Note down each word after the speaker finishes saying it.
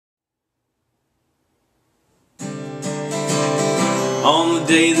On the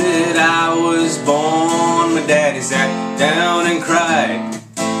day that I was born, my daddy sat down and cried.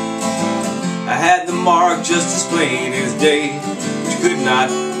 I had the mark just as plain as day, which could not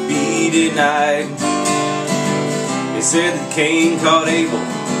be denied. They said that Cain caught Abel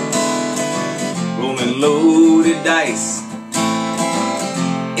rolling loaded dice,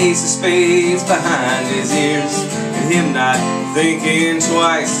 ace of spades behind his ears, and him not thinking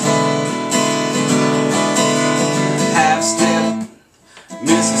twice. Half-step,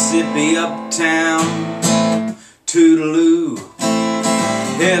 Mississippi uptown, toodaloo.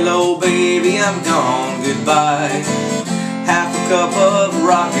 Hello baby, I'm gone, goodbye. Half a cup of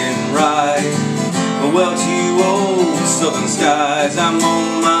rock and rye. Well, to you old southern skies, I'm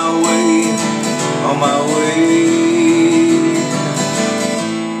on my way, on my way.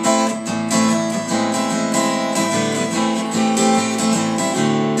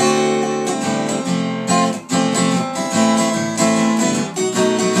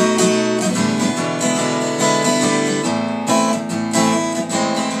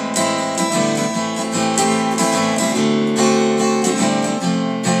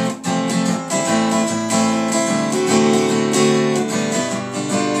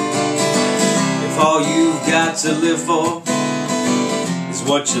 All you've got to live for is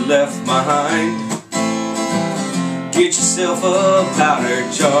what you left behind. Get yourself a powder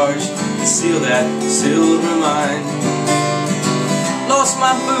charge and seal that silver mine. Lost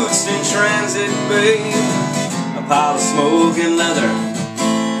my boots in transit, babe, a pile of smoke and leather.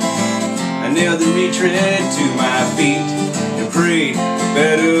 I nailed the retread to my feet and prayed for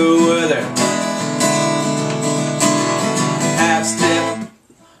better weather. Half-step,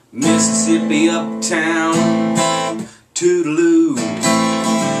 Mississippi uptown, toodaloo.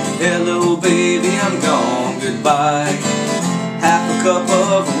 Hello baby, I'm gone, goodbye. Half a cup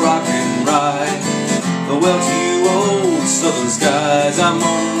of rock and rye. Farewell to you old southern skies, I'm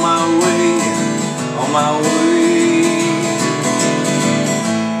on my way, on my way.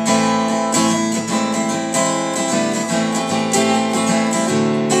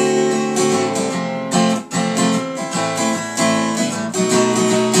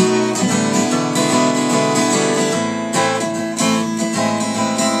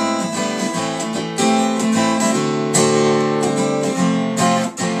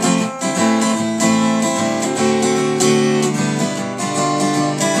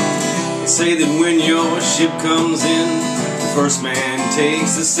 Say that when your ship comes in, the first man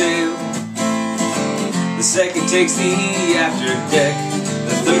takes the sail, the second takes the after deck,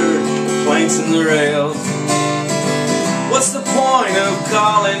 the third planks in the rails. What's the point of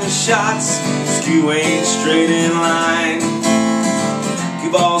calling shots? Skew ain't straight in line.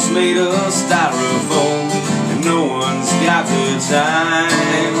 Cue balls made of styrofoam, and no one's got the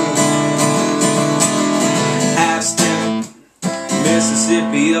time. Half-step,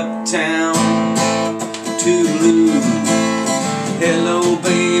 Mississippi uptown, toodaloo. Hello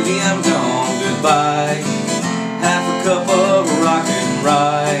baby, I'm gone, goodbye. Half a cup of rock and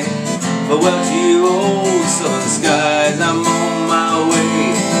rye. Farewell to you old southern skies, I'm on my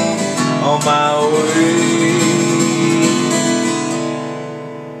way, on my way.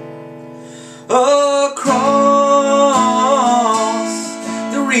 Across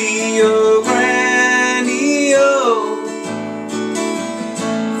the Rio